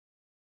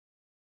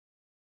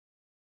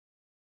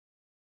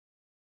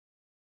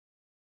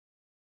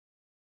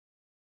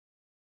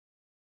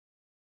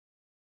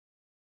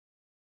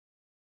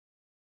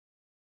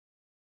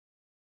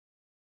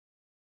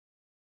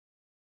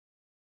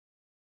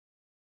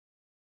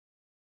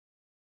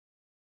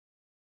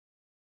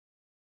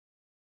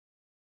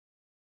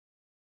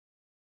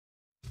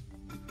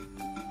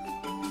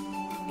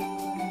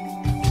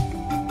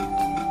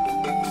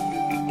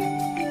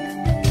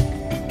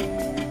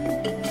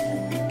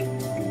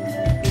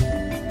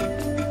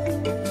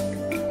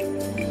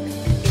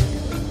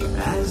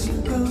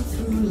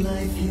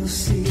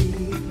see,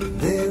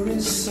 there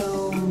is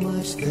so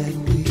much that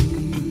we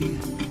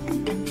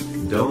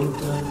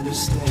don't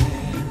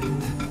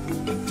understand.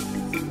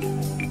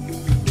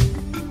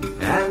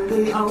 And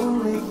the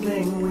only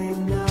thing we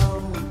know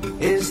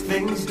is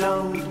things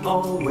don't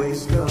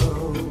always go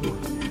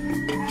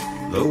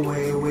the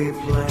way we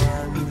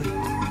planned.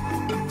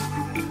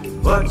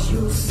 But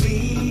you'll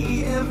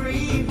see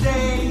every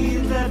day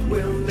that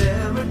we'll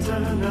never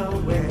turn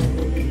away.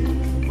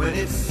 When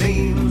it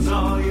seems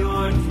all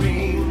your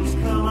dreams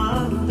come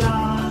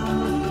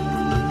undone,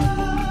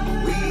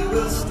 we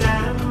will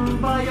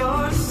stand by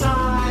your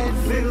side,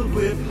 filled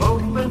with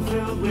hope and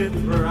filled with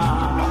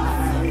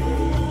pride.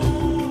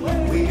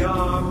 We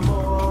are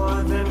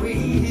more than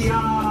we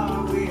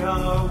are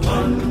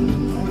one.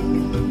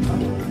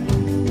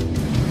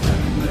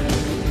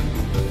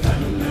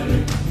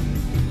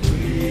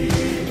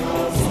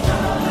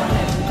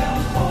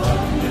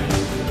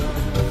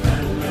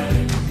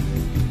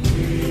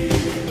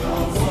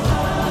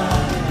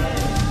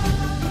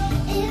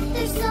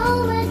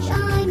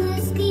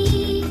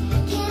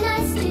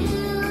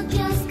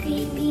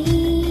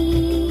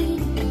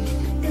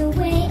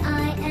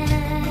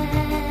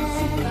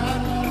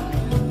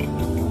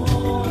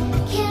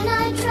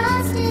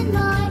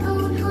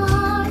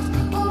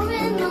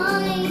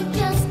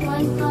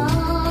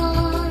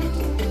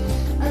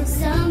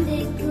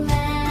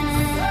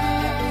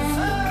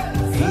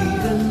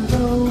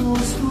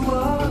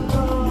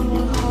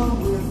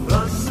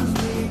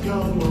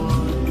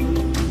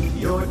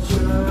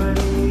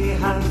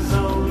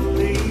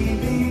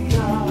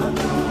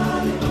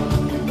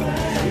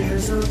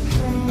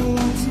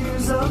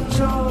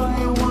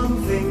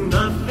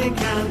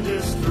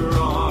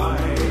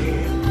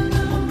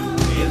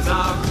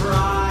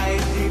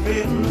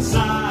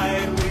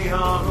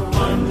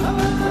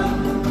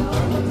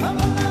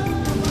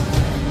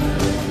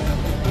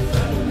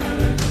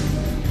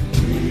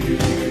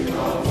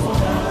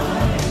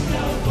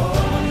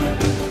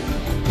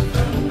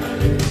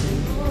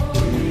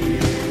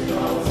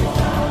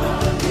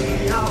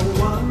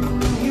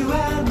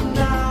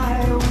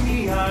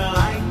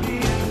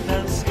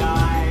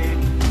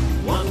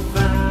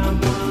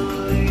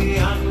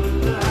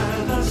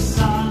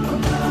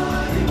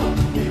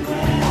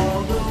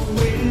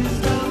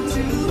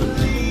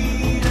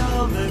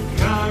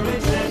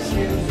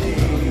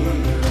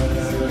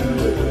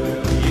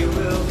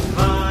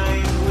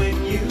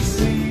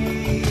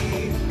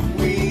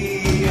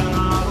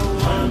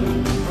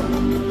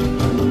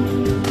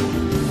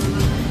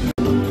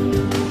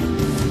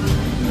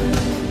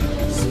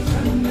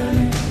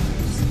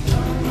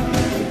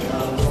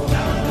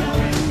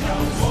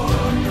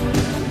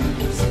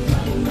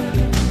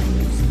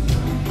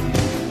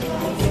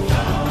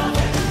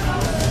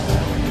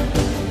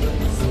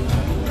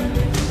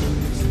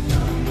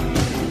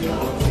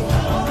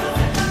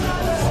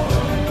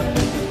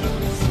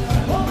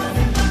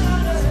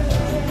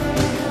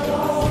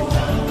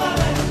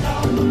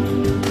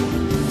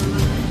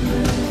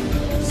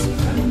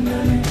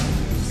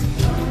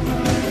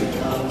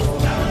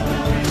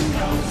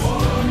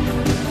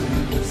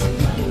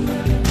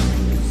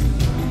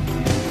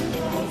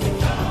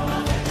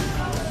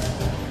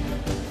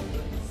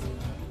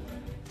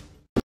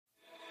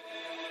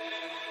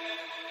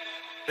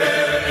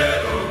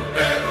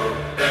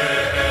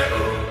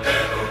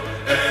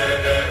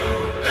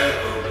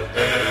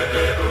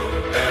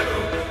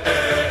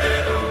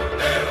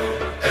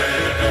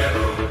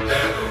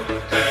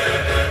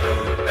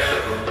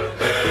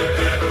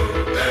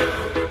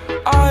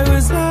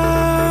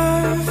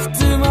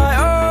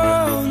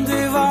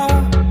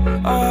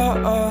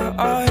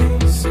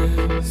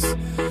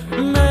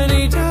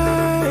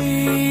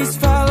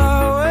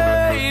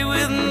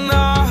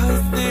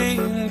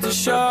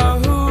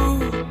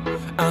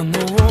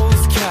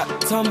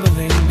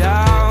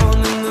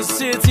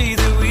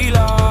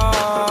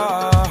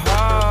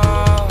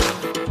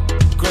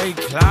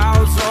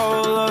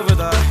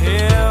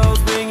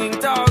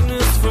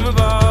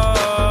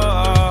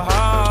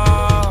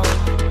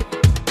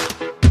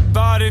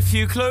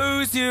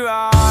 Close your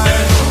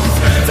eyes.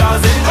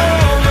 Does it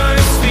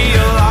almost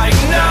feel like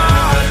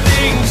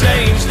nothing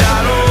changed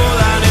at all?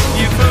 And if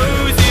you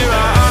close your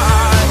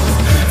eyes,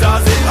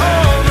 does it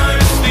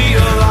almost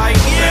feel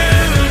like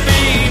you've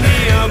been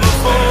here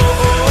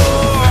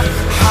before?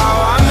 How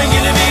am I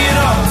gonna be an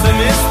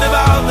optimist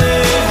about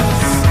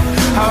this?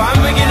 How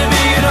am I gonna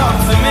be an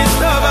optimist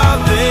about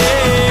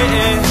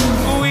this?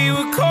 We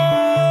were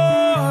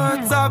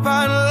caught up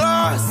and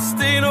lost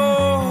in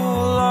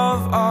all of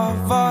our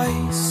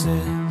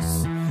vices.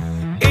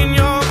 In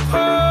your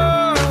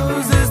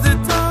poses, the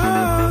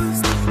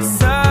dust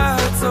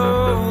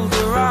settled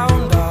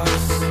around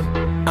us,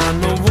 and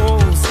the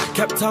walls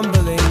kept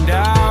tumbling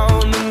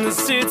down in the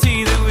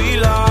city that we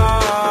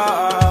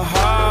love.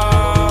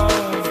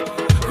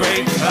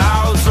 Great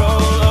clouds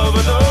roll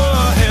over the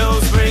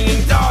hills,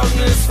 bringing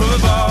darkness from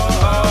above.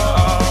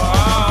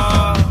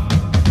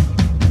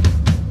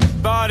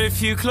 But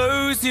if you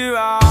close your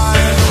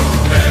eyes,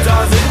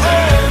 does it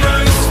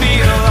almost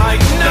feel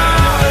like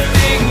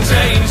nothing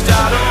changed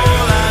at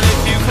all? And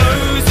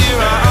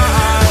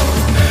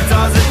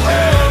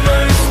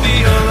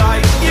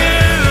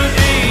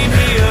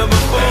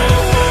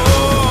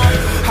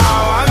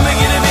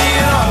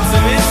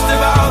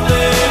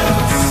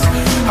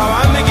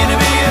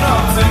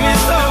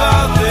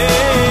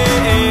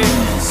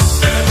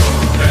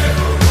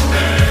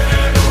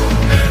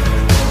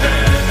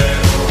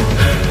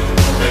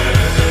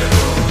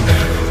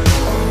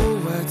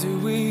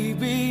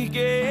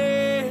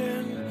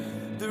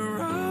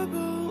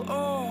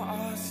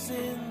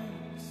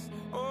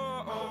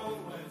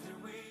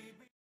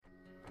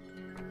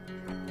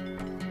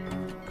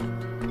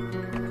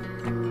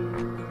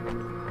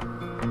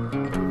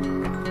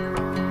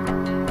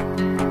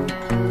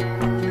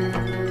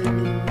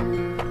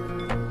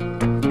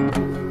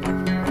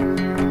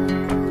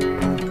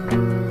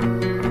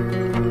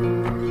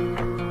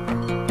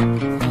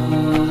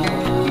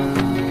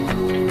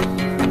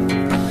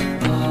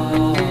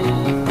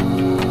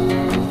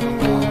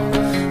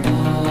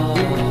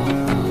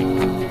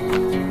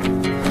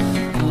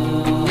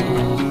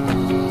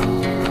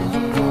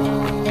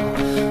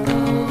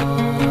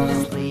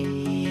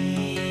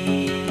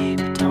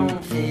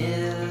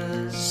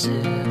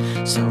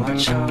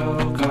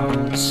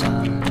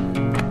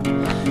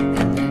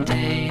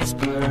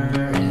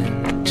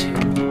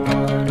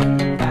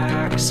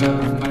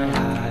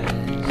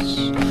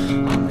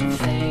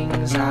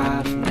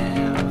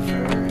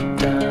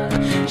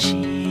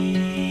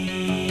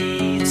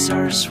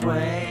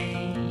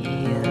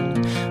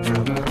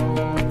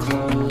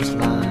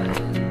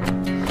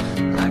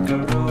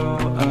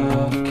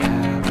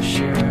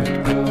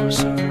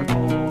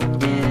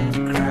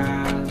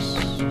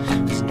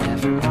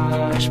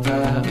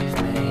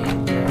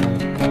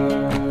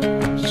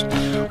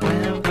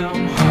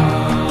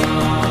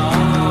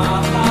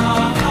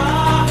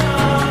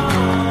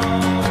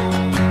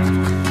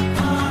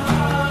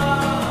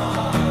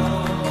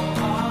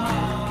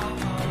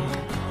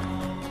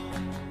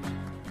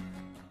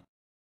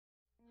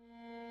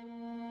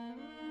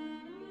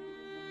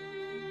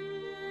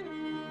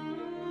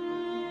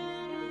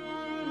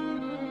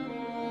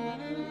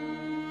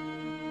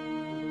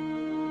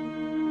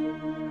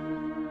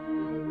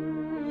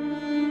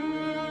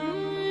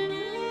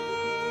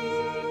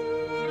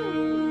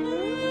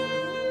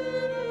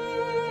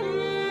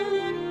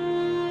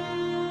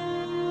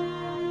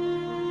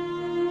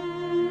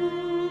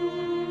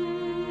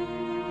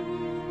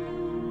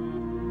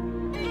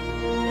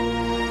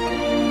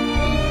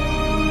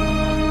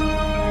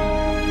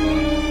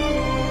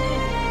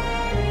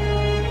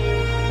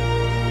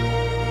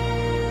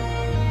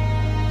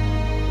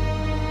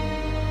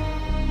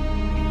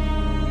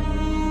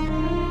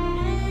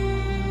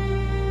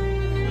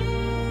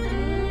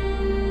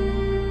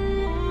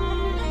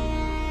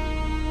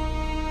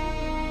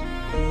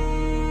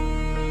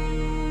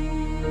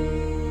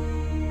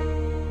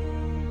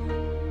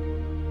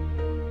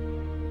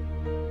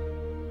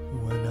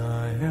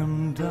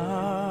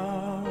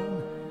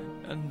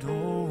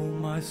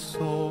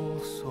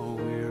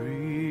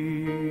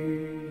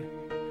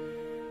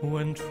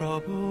When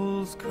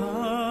troubles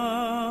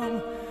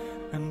come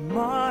and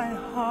my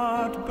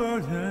heart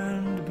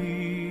burdened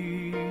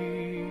be,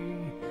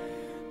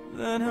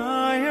 then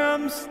I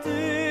am still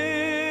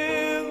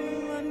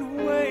and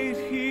wait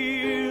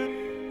here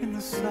in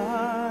the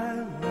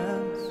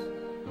silence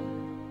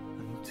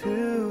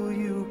until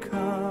you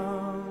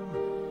come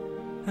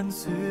and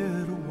sit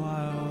a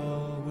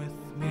while with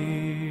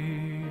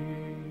me.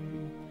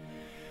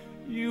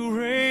 You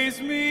raise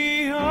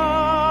me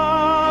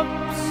up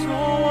so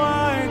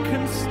I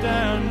can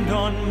stand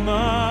on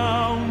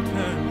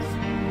mountains.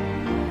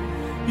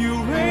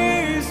 You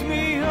raise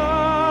me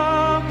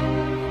up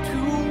to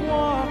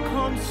walk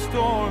on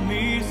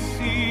stormy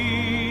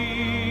seas.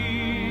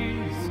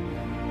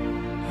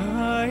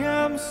 I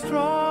am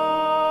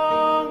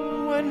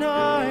strong when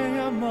I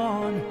am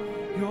on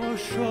your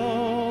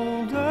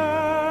shoulders.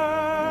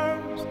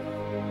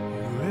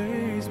 You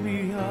raise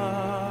me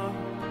up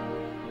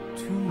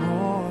to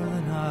more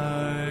than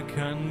I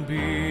can be.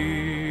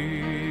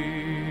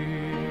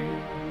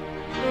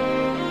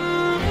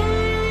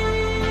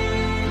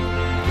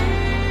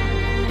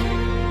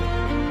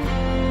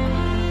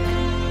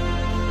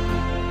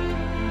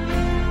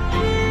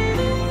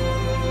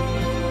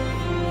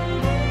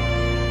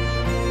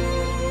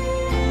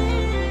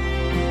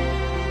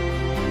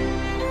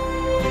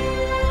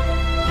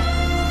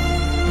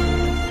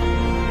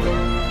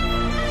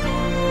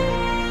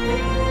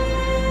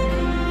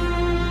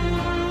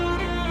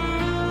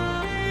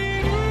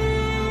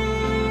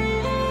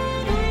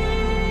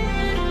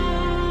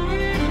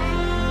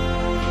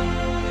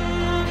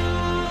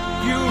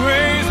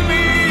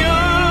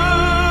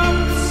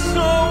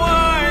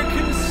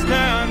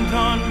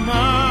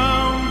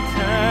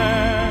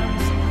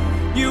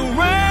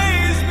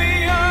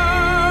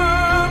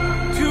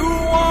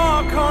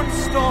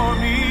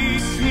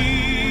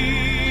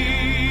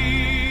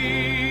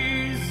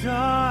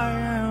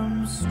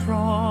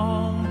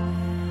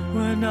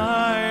 When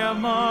I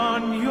am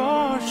on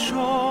your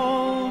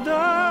shoulders,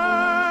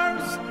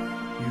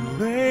 you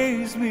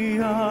raise me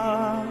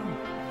up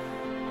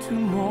to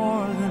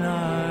more than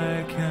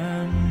I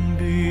can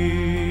be.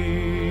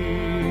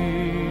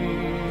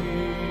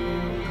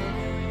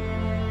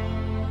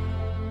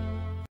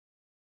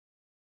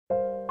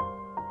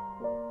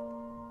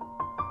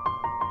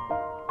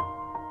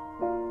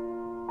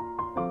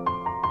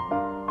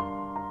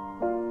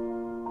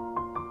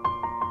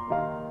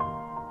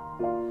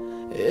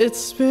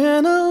 It's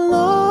been a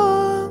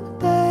long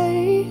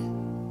day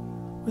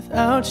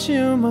without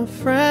you, my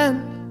friend,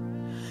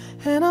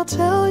 and I'll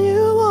tell you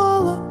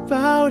all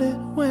about it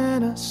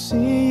when I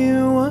see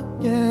you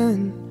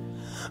again.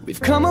 We've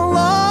come a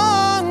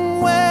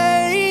long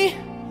way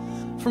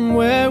from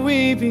where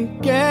we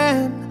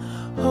began.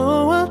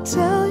 Oh, I'll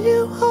tell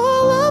you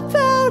all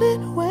about it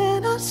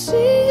when I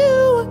see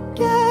you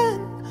again.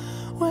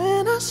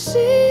 When I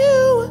see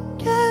you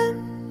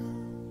again.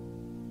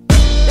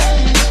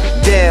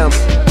 Damn,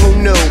 who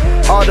knew?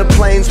 All the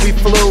planes we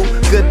flew,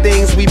 good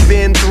things we've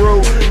been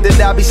through, that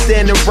I'll be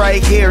standing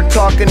right here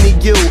talking to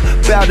you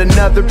about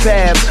another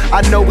path.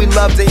 I know we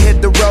love to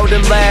hit the road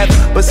and laugh,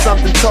 but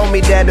something told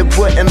me that it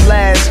wouldn't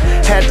last.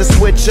 Had to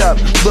switch up,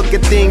 look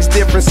at things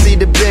different, see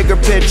the bigger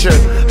picture.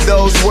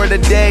 Those were the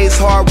days,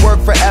 hard work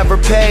forever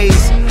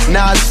pays.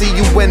 Now I see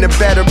you in a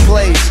better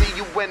place.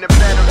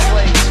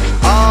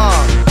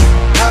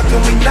 How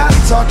can we not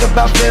talk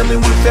about family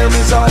when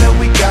family's all that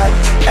we got?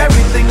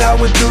 Everything I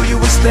went through, you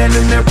were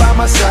standing there by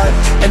my side,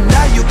 and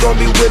now you gon'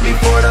 be with me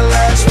for the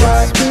last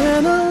ride. It's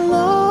been a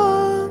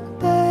long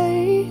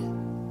day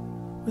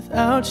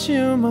without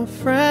you, my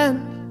friend,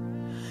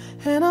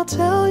 and I'll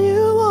tell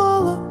you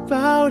all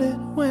about it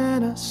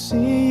when I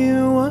see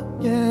you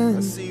again.